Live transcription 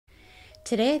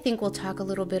Today I think we'll talk a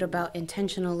little bit about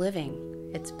intentional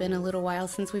living. It's been a little while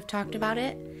since we've talked about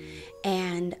it,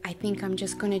 and I think I'm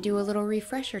just going to do a little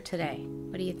refresher today.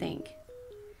 What do you think?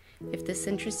 If this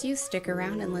interests you, stick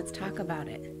around and let's talk about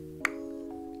it.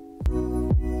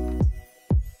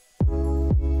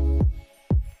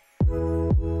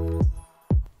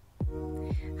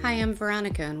 Hi, I'm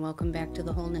Veronica, and welcome back to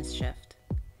the Wholeness Shift.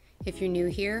 If you're new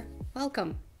here,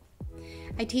 welcome.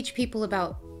 I teach people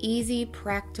about easy,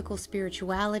 practical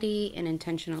spirituality and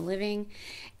intentional living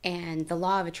and the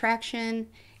law of attraction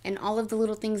and all of the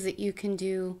little things that you can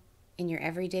do in your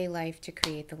everyday life to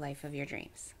create the life of your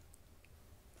dreams.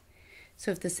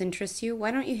 So if this interests you, why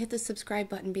don't you hit the subscribe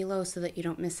button below so that you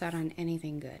don't miss out on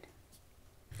anything good.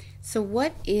 So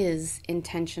what is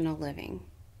intentional living?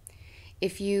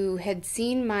 If you had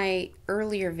seen my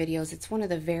earlier videos, it's one of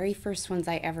the very first ones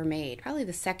I ever made. Probably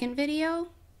the second video,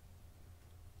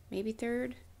 maybe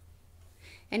third.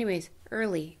 Anyways,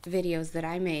 early videos that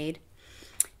I made.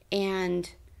 And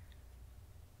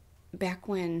back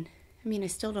when, I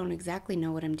still don't exactly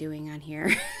know what I'm doing on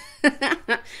here.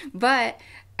 But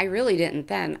I really didn't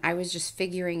then. I was just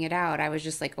figuring it out. I was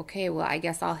just like, okay, well, I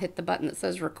guess I'll hit the button that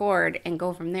says record and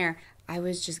go from there. I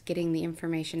was just getting the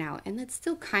information out. And that's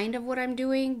still kind of what I'm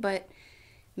doing, but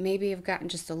maybe I've gotten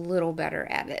just a little better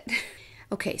at it.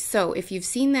 Okay, so if you've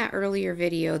seen that earlier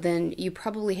video, then you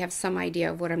probably have some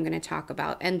idea of what I'm going to talk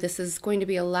about. And this is going to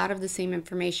be a lot of the same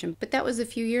information, but that was a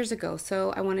few years ago.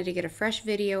 So I wanted to get a fresh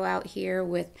video out here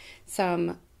with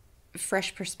some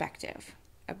fresh perspective,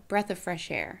 a breath of fresh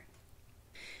air.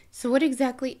 So what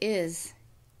exactly is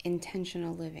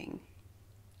intentional living?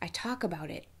 I talk about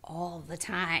it all the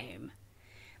time.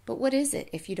 But what is it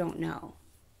if you don't know?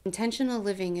 Intentional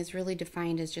living is really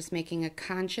defined as just making a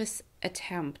conscious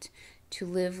attempt to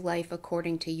live life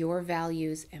according to your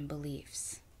values and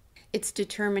beliefs. It's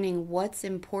determining what's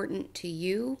important to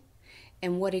you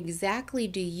and what exactly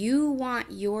do you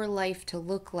want your life to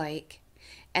look like,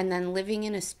 and then living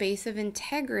in a space of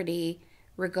integrity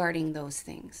regarding those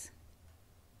things.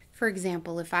 For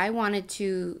example, if I wanted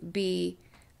to be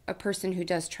a person who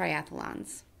does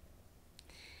triathlons,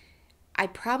 I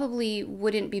probably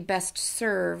wouldn't be best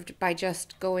served by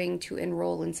just going to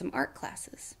enroll in some art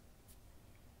classes.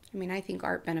 I think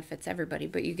art benefits everybody,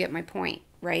 but you get my point,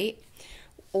 right?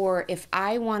 Or if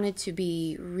I wanted to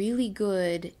be really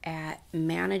good at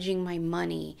managing my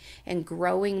money and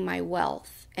growing my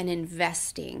wealth and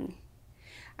investing,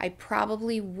 I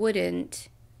probably wouldn't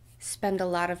spend a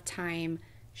lot of time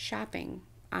shopping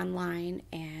online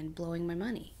and blowing my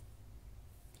money.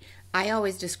 I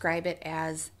always describe it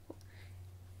as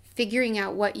figuring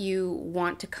out what you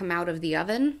want to come out of the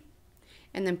oven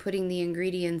and then putting the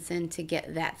ingredients in to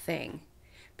get that thing.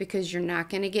 Because you're not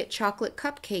going to get chocolate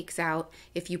cupcakes out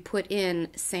if you put in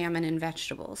salmon and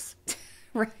vegetables,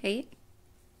 right?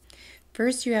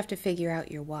 First, you have to figure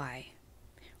out your why.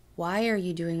 Why are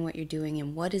you doing what you're doing,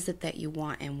 and what is it that you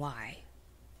want and why?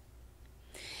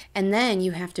 And then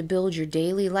you have to build your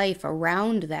daily life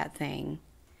around that thing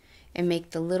and make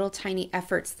the little tiny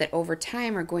efforts that over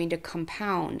time are going to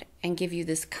compound and give you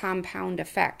this compound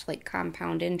effect, like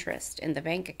compound interest in the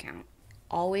bank account.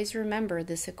 Always remember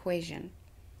this equation.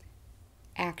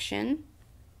 Action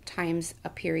times a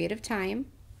period of time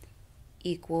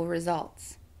equal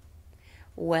results.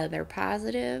 Whether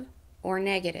positive or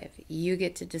negative, you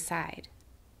get to decide.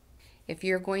 If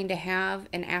you're going to have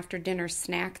an after-dinner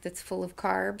snack that's full of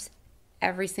carbs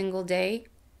every single day,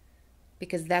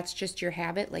 because that's just your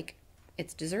habit, like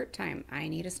it's dessert time, I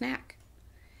need a snack.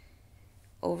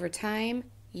 Over time,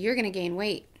 you're going to gain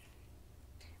weight.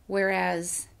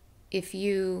 Whereas if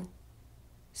you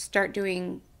start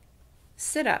doing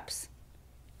sit-ups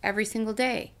every single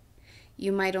day,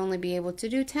 you might only be able to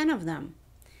do 10 of them.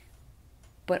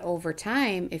 But over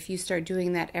time, if you start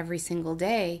doing that every single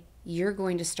day, you're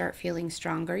going to start feeling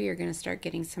stronger. You're going to start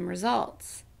getting some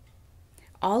results.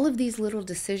 All of these little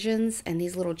decisions and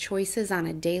these little choices on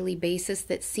a daily basis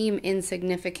that seem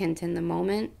insignificant in the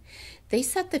moment, they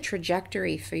set the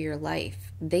trajectory for your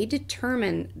life. They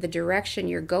determine the direction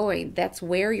you're going. That's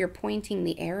where you're pointing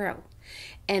the arrow.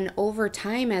 And over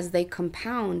time, as they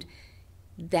compound,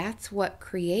 that's what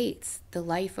creates the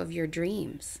life of your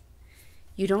dreams.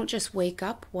 You don't just wake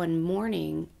up one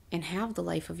morning and have the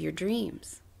life of your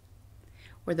dreams,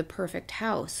 or the perfect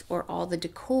house, or all the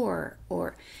decor,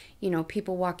 or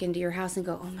people walk into your house and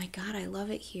go, oh my God, I love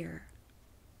it here.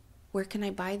 Where can I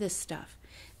buy this stuff?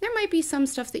 There might be some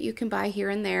stuff that you can buy here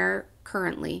and there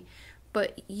currently,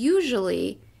 but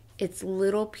usually it's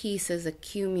little pieces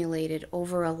accumulated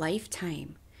over a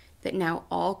lifetime that now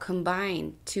all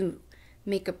combine to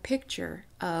make a picture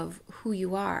of who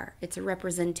you are. It's a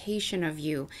representation of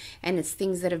you, and it's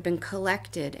things that have been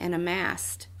collected and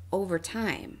amassed over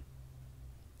time,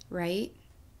 right?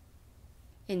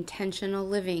 Intentional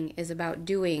living is about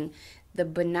doing the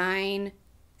benign,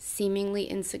 seemingly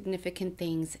insignificant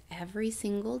things every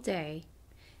single day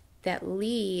that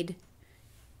lead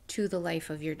to the life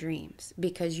of your dreams.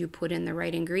 Because you put in the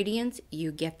right ingredients,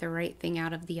 you get the right thing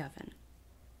out of the oven.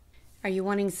 Are you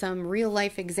wanting some real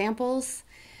life examples?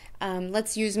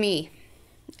 Let's use me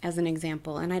as an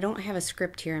example. And I don't have a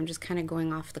script here. I'm just kind of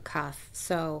going off the cuff.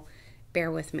 So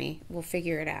bear with me. We'll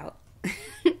figure it out.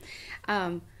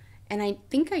 And I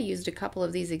think I used a couple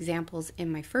of these examples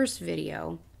in my first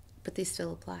video, but they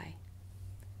still apply.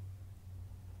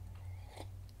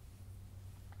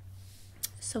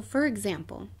 So for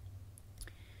example,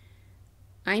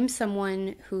 I'm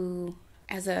someone who,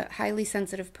 as a highly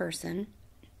sensitive person,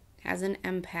 as an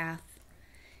empath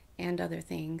and other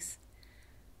things,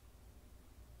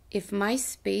 if my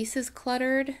space is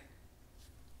cluttered,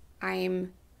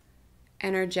 I'm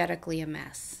energetically a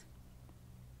mess.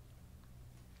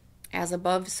 As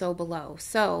above, so below.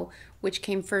 So, which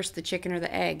came first, the chicken or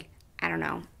the egg? I don't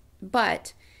know.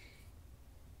 But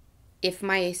if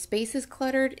my space is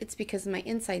cluttered, it's because my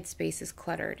inside space is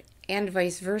cluttered, and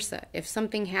vice versa. If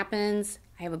something happens,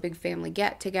 I have a big family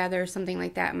get together, something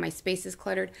like that, and my space is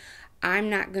cluttered, I'm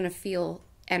not going to feel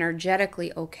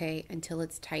energetically okay until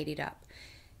it's tidied up.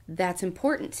 That's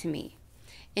important to me.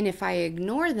 And if I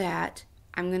ignore that,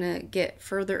 I'm going to get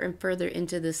further and further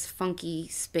into this funky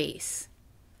space.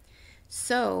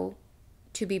 So,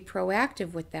 to be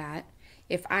proactive with that,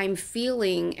 if I'm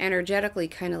feeling energetically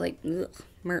kind of like, ugh,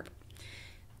 merp,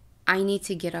 I need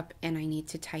to get up and I need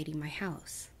to tidy my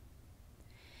house.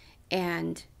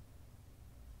 And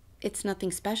it's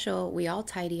nothing special. We all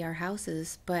tidy our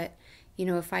houses. But, you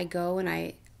know, if I go and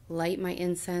I light my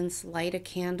incense, light a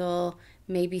candle,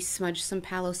 maybe smudge some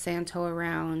Palo Santo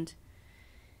around,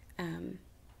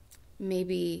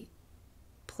 maybe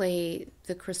play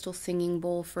the crystal singing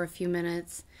bowl for a few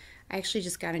minutes. I actually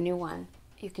just got a new one.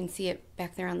 You can see it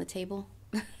back there on the table.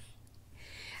 I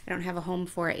don't have a home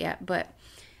for it yet, but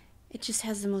it just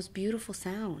has the most beautiful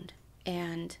sound,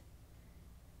 and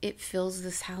it fills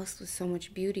this house with so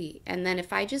much beauty. And then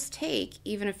if I just take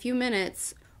even a few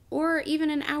minutes or even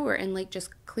an hour and like just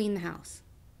clean the house,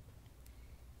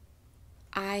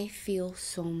 I feel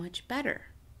so much better.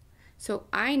 So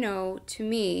I know, to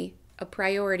me, a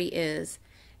priority is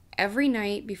every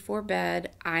night before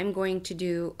bed, I'm going to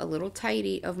do a little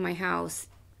tidy of my house,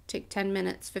 take 10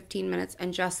 minutes, 15 minutes,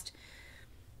 and just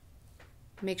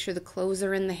make sure the clothes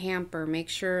are in the hamper, make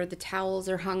sure the towels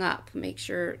are hung up, make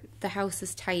sure the house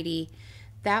is tidy.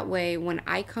 That way, when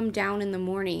I come down in the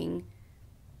morning,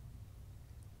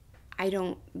 I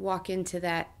don't walk into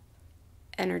that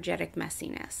energetic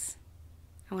messiness.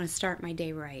 I want to start my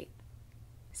day right.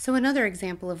 So another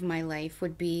example of my life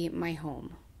would be my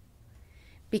home.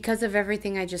 Because of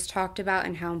everything I just talked about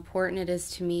and how important it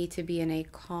is to me to be in a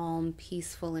calm,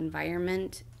 peaceful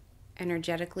environment,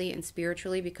 energetically and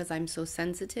spiritually, because I'm so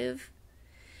sensitive,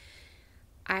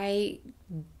 I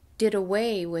did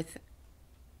away with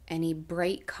any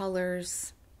bright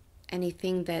colors,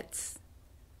 anything that's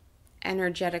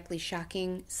energetically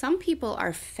shocking. Some people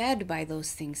are fed by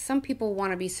those things. Some people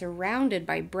want to be surrounded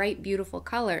by bright, beautiful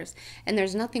colors, and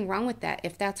there's nothing wrong with that.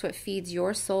 If that's what feeds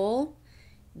your soul,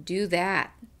 do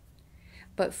that.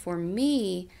 But for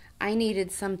me, I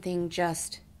needed something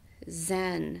just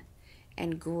zen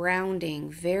and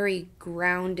grounding, very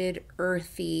grounded,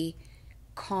 earthy,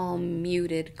 calm,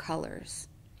 muted colors.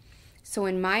 So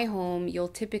in my home, you'll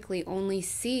typically only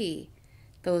see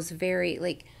those very,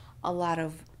 like, a lot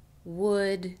of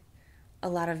wood, a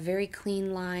lot of very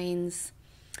clean lines,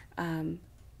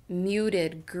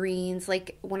 muted greens.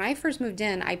 Like when I first moved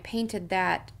in, I painted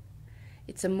that.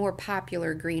 It's a more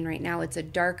popular green right now. It's a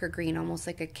darker green, almost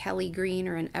like a Kelly green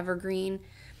or an evergreen.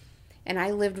 And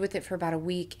I lived with it for about a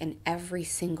week, and every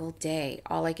single day,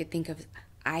 all I could think of is,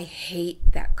 I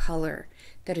hate that color.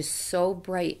 That is so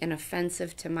bright and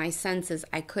offensive to my senses.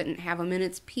 I couldn't have a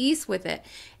minute's peace with it.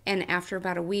 And after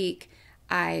about a week,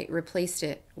 I replaced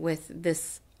it with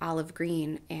this olive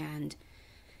green, and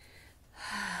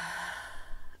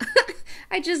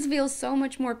I just feel so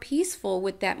much more peaceful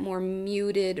with that more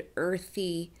muted,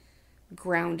 earthy,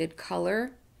 grounded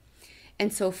color.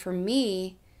 And so for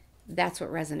me, that's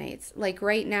what resonates. Like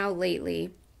right now,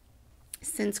 lately,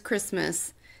 since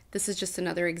Christmas, this is just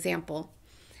another example.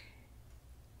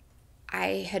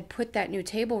 I had put that new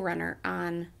table runner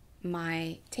on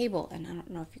my table, and I don't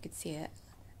know if you could see it.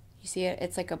 You see it?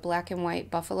 It's like a black and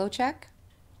white buffalo check.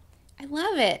 I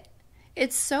love it.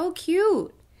 It's so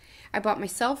cute. I bought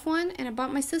myself one and I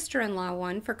bought my sister-in-law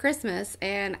one for Christmas,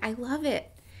 and I love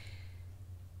it.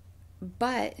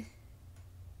 But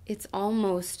it's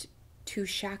almost too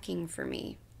shocking for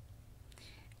me.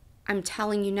 I'm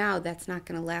telling you now, that's not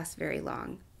going to last very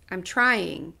long. I'm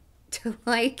trying to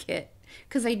like it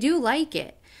because I do like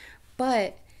it,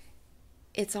 but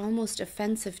it's almost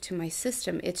offensive to my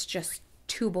system. It's just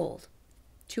too bold,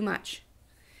 too much.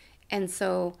 And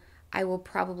so I will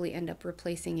probably end up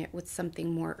replacing it with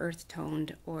something more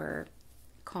earth-toned or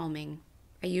calming.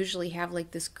 I usually have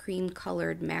like this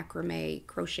cream-colored macrame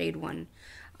crocheted one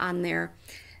on there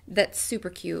that's super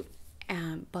cute,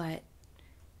 but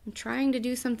I'm trying to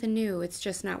do something new. It's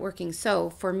just not working. So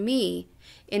for me,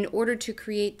 in order to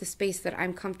create the space that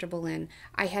I'm comfortable in,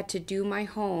 I had to do my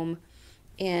home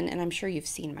in, and I'm sure you've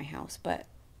seen my house, but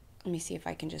let me see if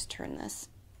I can just turn this.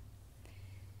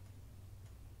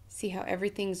 See how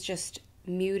everything's just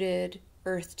muted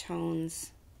earth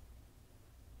tones.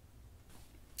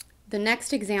 The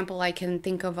next example I can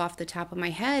think of off the top of my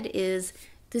head is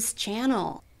this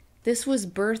channel. This was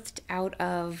birthed out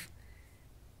of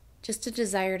just a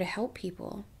desire to help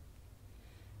people.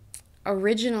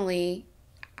 Originally,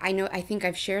 I think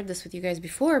I've shared this with you guys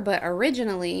before, but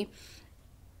originally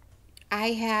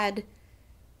I had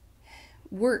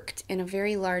worked in a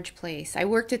very large place. I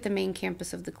worked at the main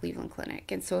campus of the Cleveland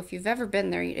Clinic, and so if you've ever been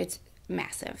there, it's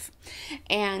massive.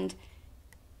 And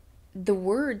the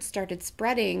word started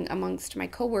spreading amongst my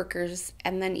coworkers,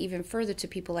 and then even further to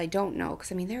people I don't know,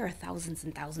 because I mean there are thousands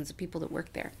and thousands of people that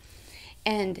work there.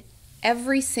 And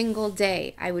every single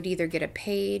day I would either get a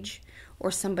page or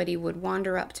somebody would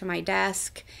wander up to my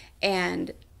desk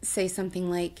and say something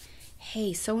like,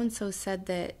 "Hey, so-and-so said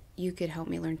that you could help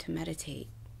me learn to meditate.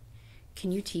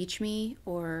 Can you teach me?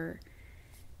 Or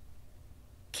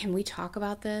can we talk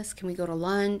about this? Can we go to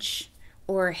lunch?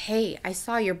 Or, hey, I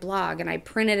saw your blog and I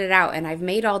printed it out and I've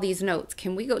made all these notes.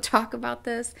 Can we go talk about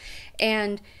this?"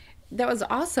 And that was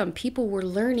awesome. People were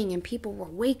learning and people were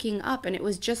waking up, and it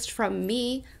was just from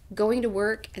me going to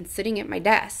work and sitting at my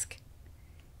desk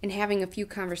and having a few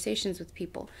conversations with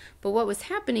people. But what was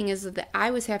happening is that I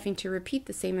was having to repeat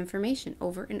the same information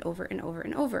over and over and over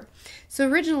and over. So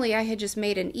originally I had just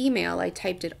made an email. I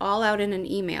typed it all out in an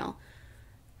email.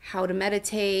 How to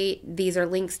meditate, these are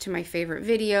links to my favorite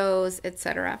videos,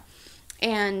 etc.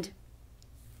 And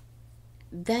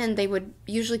then they would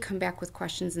usually come back with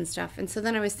questions and stuff. And so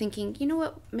then I was thinking, you know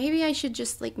what, maybe I should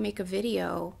just like make a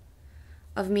video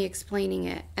of me explaining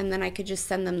it, and then I could just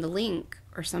send them the link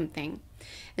or something.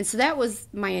 And so that was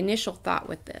my initial thought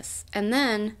with this. And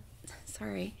then,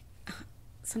 sorry,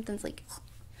 something's like,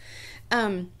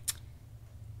 and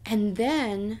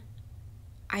then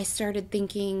I started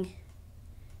thinking,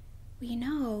 well, you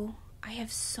know, I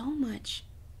have so much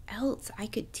else I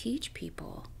could teach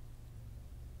people.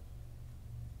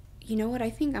 You know what? I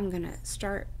think I'm going to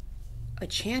start a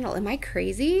channel. Am I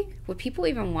crazy? Would people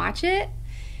even watch it?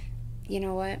 You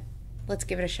know what? Let's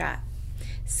give it a shot.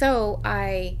 So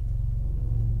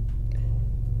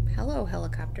hello,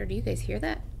 helicopter. Do you guys hear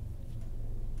that?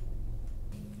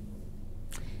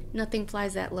 Nothing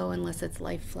flies that low unless it's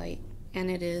life flight.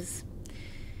 And it is.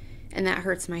 And that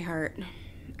hurts my heart.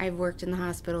 I've worked in the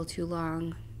hospital too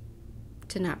long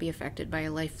to not be affected by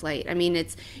a life flight. I mean,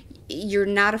 you're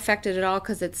not affected at all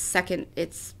because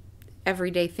it's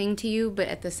everyday thing to you, but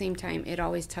at the same time, it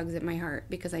always tugs at my heart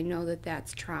because I know that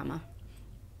that's trauma.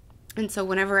 And so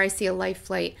whenever I see a life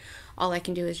flight, all I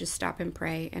can do is just stop and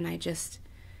pray, and I just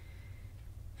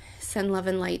send love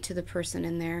and light to the person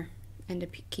in there and to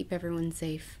keep everyone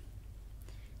safe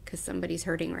because somebody's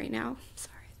hurting right now.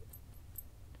 Sorry.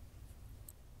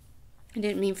 I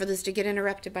didn't mean for this to get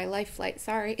interrupted by life flight.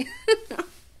 Sorry.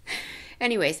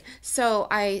 Anyways, so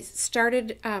I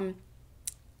started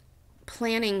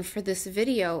planning for this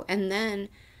video, and then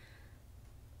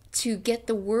to get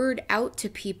the word out to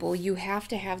people, you have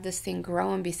to have this thing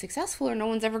grow and be successful, or no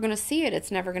one's ever going to see it.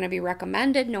 It's never going to be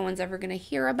recommended. No one's ever going to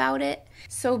hear about it.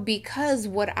 So because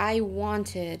what I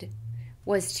wanted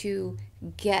was to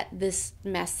get this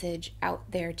message out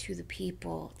there to the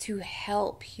people, to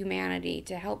help humanity,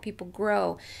 to help people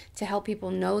grow, to help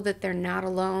people know that they're not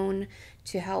alone,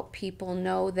 to help people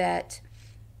know that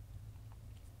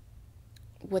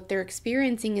what they're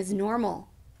experiencing is normal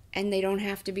and they don't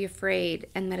have to be afraid,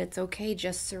 and that it's okay,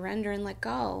 just surrender and let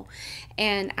go.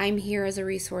 And I'm here as a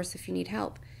resource if you need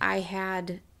help. I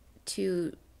had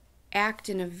to act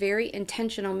in a very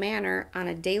intentional manner on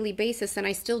a daily basis, and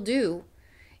I still do,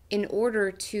 in order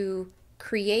to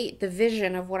create the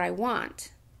vision of what I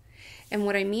want. And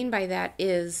what I mean by that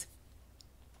is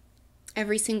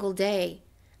every single day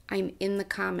I'm in the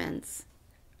comments,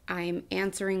 I'm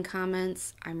answering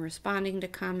comments, I'm responding to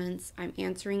comments, I'm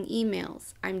answering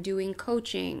emails, I'm doing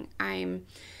coaching, I'm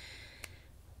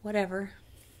whatever,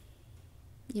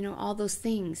 all those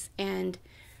things. And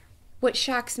what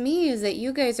shocks me is that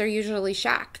you guys are usually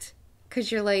shocked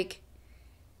because you're like,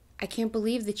 I can't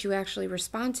believe that you actually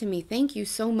respond to me. Thank you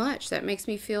so much. That makes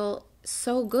me feel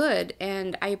so good,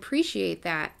 and I appreciate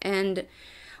that. And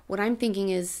what I'm thinking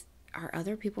is, are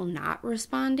other people not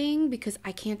responding? Because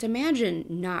I can't imagine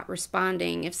not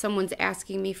responding if someone's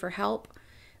asking me for help.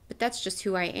 But that's just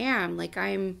who I am. Like,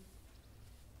 I don't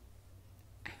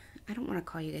want to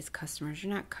call you guys customers.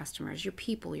 You're not customers. You're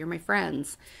people. You're my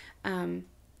friends. I'm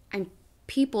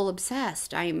people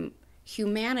obsessed. I'm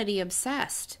humanity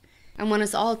obsessed. I want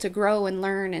us all to grow and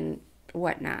learn and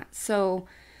whatnot. So,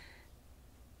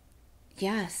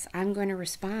 yes, I'm going to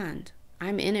respond.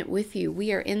 I'm in it with you.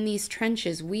 We are in these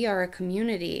trenches. We are a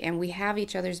community and we have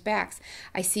each other's backs.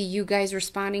 I see you guys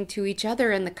responding to each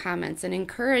other in the comments and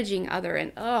encouraging other,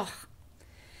 and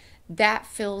that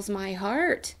fills my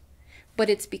heart.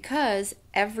 But it's because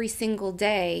every single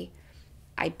day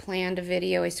I planned a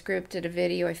video, I scripted a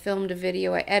video, I filmed a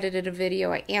video, I edited a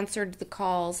video, I answered the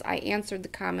calls, I answered the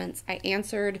comments, I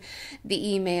answered the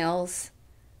emails,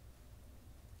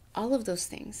 all of those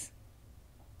things.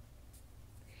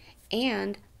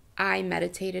 And I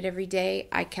meditated every day.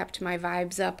 I kept my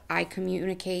vibes up. I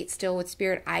communicate still with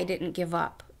spirit. I didn't give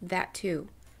up. That too.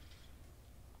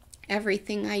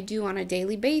 Everything I do on a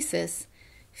daily basis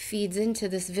feeds into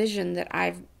this vision that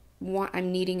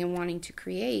I'm needing and wanting to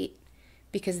create,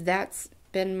 because that's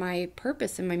been my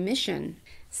purpose and my mission.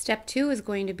 Step 2 is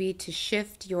going to be to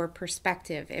shift your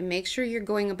perspective and make sure you're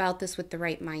going about this with the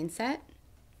right mindset.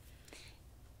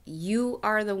 You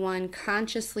are the one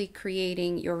consciously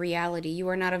creating your reality. You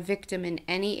are not a victim in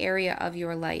any area of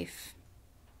your life.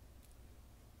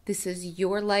 This is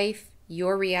your life,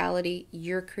 your reality.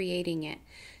 You're creating it.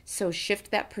 So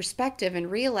shift that perspective and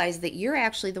realize that you're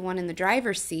actually the one in the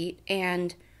driver's seat.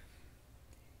 And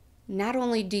not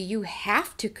only do you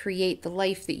have to create the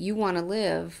life that you want to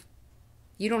live,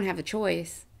 you don't have a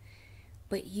choice,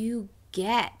 but you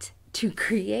get to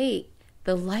create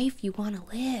the life you want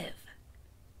to live.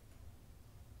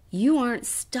 You aren't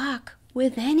stuck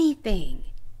with anything.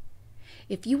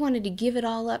 If you wanted to give it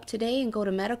all up today and go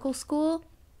to medical school,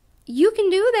 you can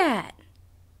do that.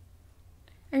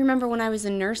 I remember when I was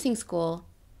in nursing school,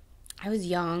 I was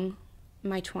young, in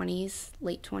my 20s,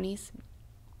 late 20s.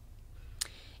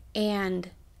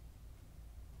 And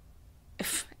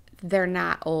they're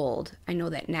not old. I know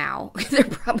that now. They're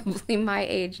probably my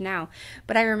age now.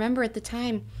 But I remember at the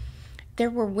time, there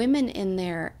were women in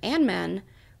there and men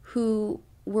who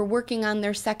were working on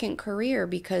their second career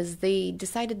because they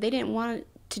decided they didn't want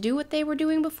to do what they were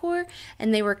doing before,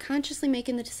 and they were consciously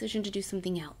making the decision to do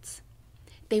something else.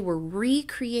 They were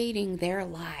recreating their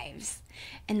lives,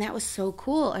 and that was so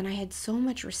cool, and I had so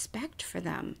much respect for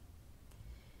them.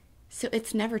 So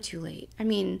it's never too late. I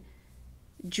mean,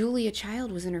 Julia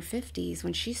Child was in her 50s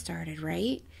when she started,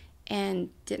 right? And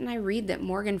didn't I read that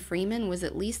Morgan Freeman was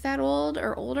at least that old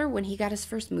or older when he got his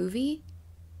first movie?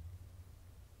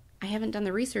 I haven't done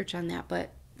the research on that,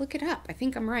 but look it up. I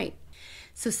think I'm right.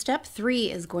 So step 3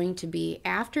 is going to be,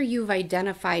 after you've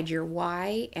identified your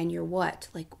why and your what,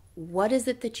 like what is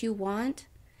it that you want?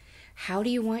 How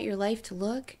do you want your life to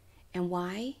look and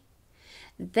why?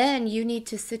 Then you need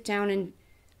to sit down and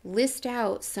list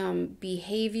out some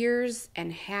behaviors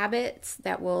and habits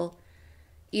that will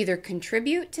either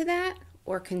contribute to that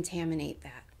or contaminate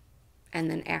that, and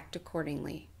then act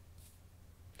accordingly.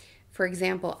 For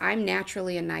example, I'm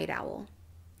naturally a night owl.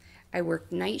 I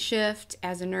worked night shift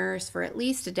as a nurse for at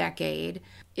least a decade.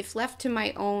 If left to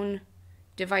my own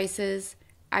devices,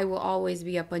 I will always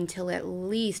be up until at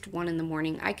least 1 in the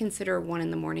morning. I consider 1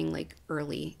 in the morning like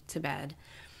early to bed.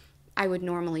 I would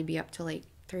normally be up till like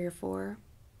 3 or 4.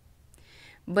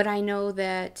 But I know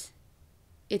that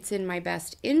it's in my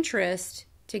best interest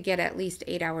to get at least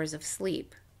 8 hours of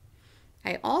sleep.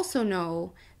 I also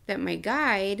know that my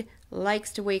guide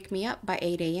likes to wake me up by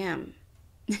 8 a.m.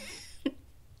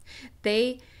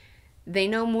 They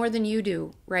know more than you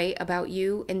do, right, about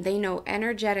you, and they know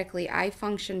energetically I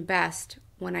function best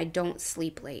when I don't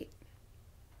sleep late.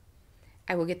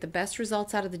 I will get the best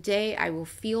results out of the day. I will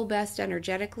feel best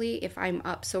energetically if I'm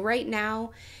up. So right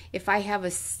now, if I have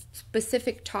a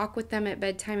specific talk with them at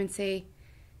bedtime and say,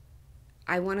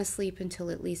 I want to sleep until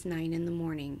at least 9 in the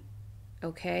morning,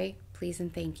 okay? Please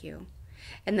and thank you.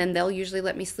 And then they'll usually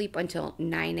let me sleep until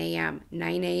 9 a.m.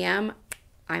 9 a.m.,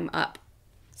 I'm up.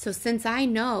 So since I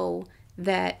know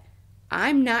that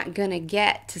I'm not going to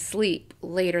get to sleep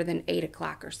later than 8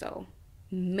 o'clock or so,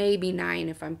 maybe 9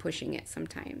 if I'm pushing it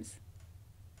sometimes.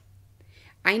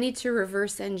 I need to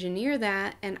reverse engineer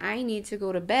that, and I need to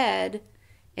go to bed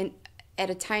and at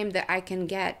a time that I can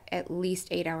get at least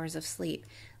 8 hours of sleep.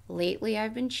 Lately,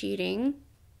 I've been cheating,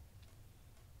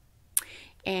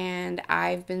 and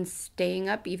I've been staying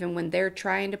up even when they're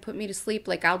trying to put me to sleep.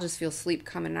 Like, I'll just feel sleep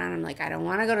coming on. I'm like, I don't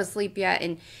want to go to sleep yet.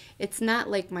 And it's not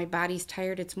like my body's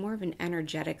tired. It's more of an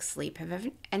energetic sleep. Have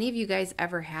any of you guys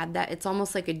ever had that? It's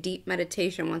almost like a deep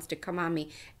meditation wants to come on me.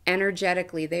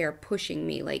 Energetically, they are pushing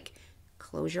me like,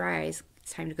 close your eyes.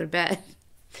 It's time to go to bed.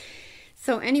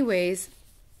 So anyways,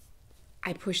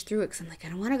 I push through it because I'm like, I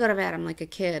don't want to go to bed. I'm like a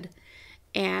kid.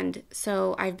 And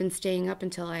so I've been staying up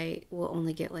until I will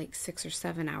only get like 6 or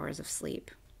 7 hours of sleep.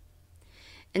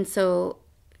 And so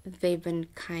they've been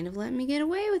kind of letting me get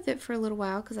away with it for a little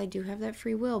while because I do have that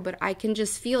free will. But I can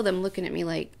just feel them looking at me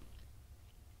like,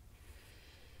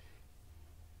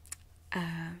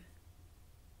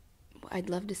 I'd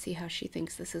love to see how she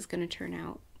thinks this is going to turn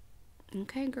out.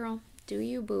 Okay, girl, do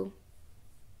you, boo.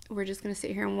 We're just going to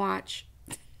sit here and watch.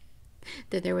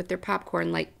 They're there with their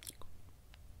popcorn like...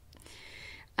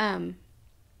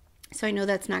 So I know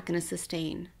that's not going to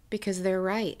sustain because they're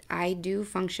right. I do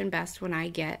function best when I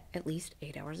get at least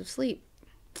 8 hours of sleep.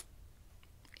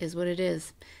 Is what it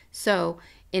is. So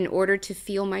in order to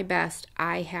feel my best,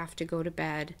 I have to go to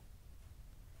bed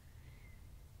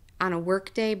on a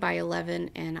work day by 11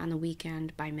 and on the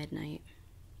weekend by midnight.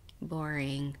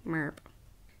 Boring. Merp.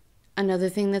 Another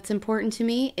thing that's important to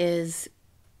me is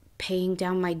paying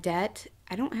down my debt.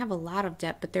 I don't have a lot of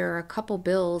debt, but there are a couple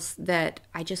bills that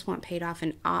I just want paid off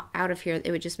and out of here. It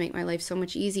would just make my life so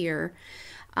much easier.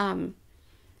 And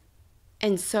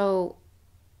so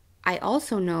I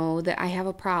also know that I have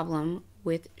a problem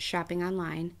with shopping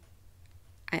online.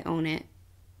 I own it.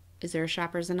 Is there a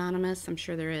Shoppers Anonymous? I'm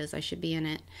sure there is. I should be in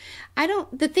it.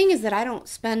 The thing is that I don't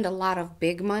spend a lot of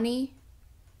big money.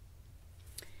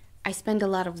 I spend a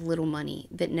lot of little money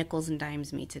that nickels and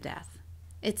dimes me to death.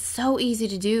 It's so easy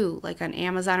to do, like on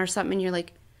Amazon or something, and you're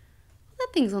like, well,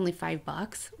 that thing's only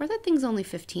 $5, or that thing's only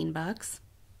 $15.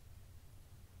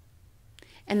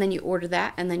 And then you order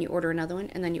that, and then you order another one,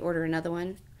 and then you order another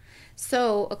one.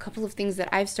 So a couple of things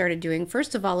that I've started doing.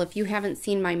 First of all, if you haven't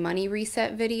seen my money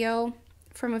reset video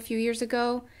from a few years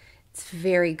ago, it's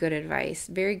very good advice,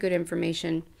 very good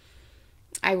information.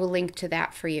 I will link to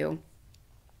that for you.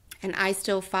 And I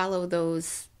still follow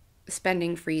those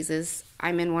spending freezes.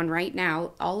 I'm in one right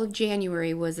now. All of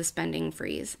January was a spending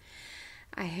freeze.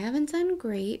 I haven't done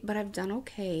great, but I've done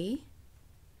okay.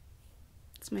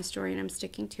 It's my story and I'm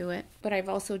sticking to it. But I've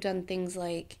also done things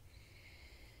like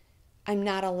I'm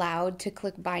not allowed to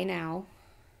click buy now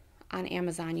on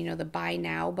Amazon. You know, the buy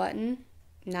now button.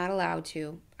 Not allowed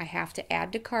to. I have to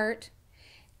add to cart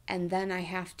and then I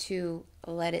have to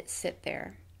let it sit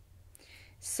there.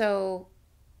 So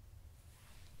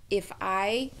if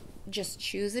I just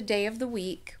choose a day of the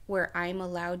week where I'm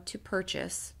allowed to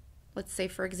purchase, let's say,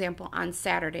 for example, on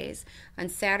Saturdays. On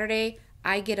Saturday,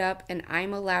 I get up and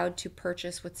I'm allowed to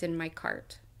purchase what's in my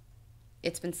cart.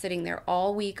 It's been sitting there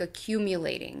all week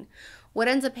accumulating. What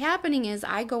ends up happening is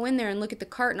I go in there and look at the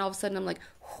cart and all of a sudden I'm like,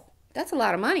 that's a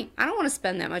lot of money. I don't want to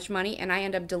spend that much money. And I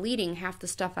end up deleting half the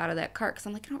stuff out of that cart because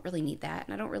I'm like, I don't really need that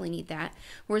and I don't really need that.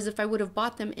 Whereas if I would have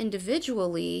bought them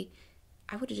individually,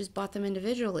 I would have just bought them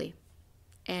individually.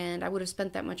 And I would have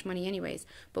spent that much money anyways.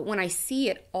 But when I see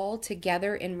it all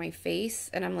together in my face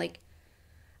and I'm like,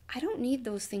 I don't need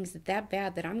those things that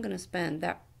bad that I'm going to spend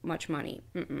that much money.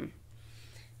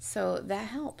 So that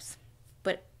helps.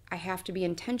 But I have to be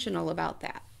intentional about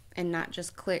that and not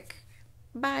just click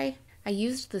buy. I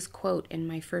used this quote in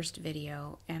my first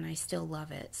video and I still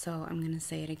love it. So I'm going to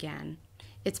say it again.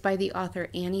 It's by the author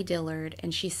Annie Dillard,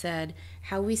 and she said,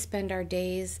 how we spend our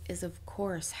days is of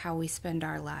course how we spend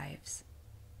our lives.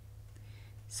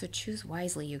 So choose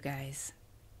wisely, you guys.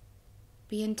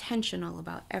 Be intentional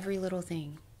about every little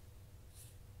thing.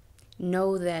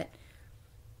 Know that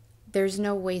there's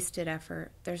no wasted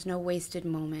effort. There's no wasted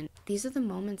moment. These are the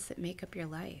moments that make up your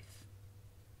life.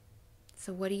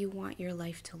 So what do you want your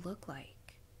life to look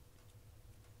like?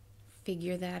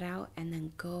 Figure that out and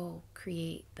then go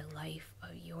create the life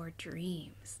of your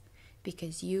dreams,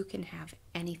 because you can have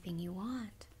anything you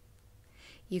want.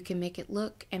 You can make it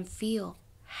look and feel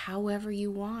however you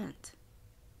want.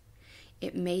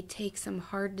 It may take some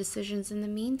hard decisions in the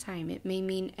meantime. It may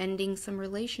mean ending some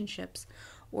relationships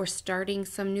or starting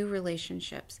some new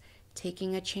relationships,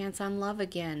 taking a chance on love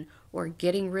again, or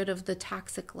getting rid of the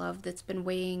toxic love that's been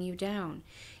weighing you down.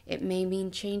 It may mean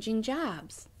changing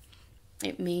jobs.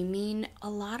 It may mean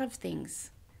a lot of things,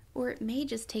 or it may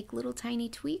just take little tiny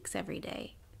tweaks every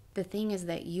day. The thing is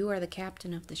that you are the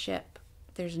captain of the ship.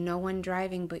 There's no one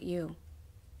driving but you.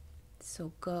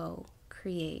 So go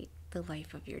create the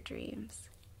life of your dreams.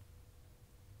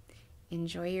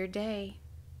 Enjoy your day.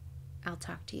 I'll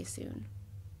talk to you soon.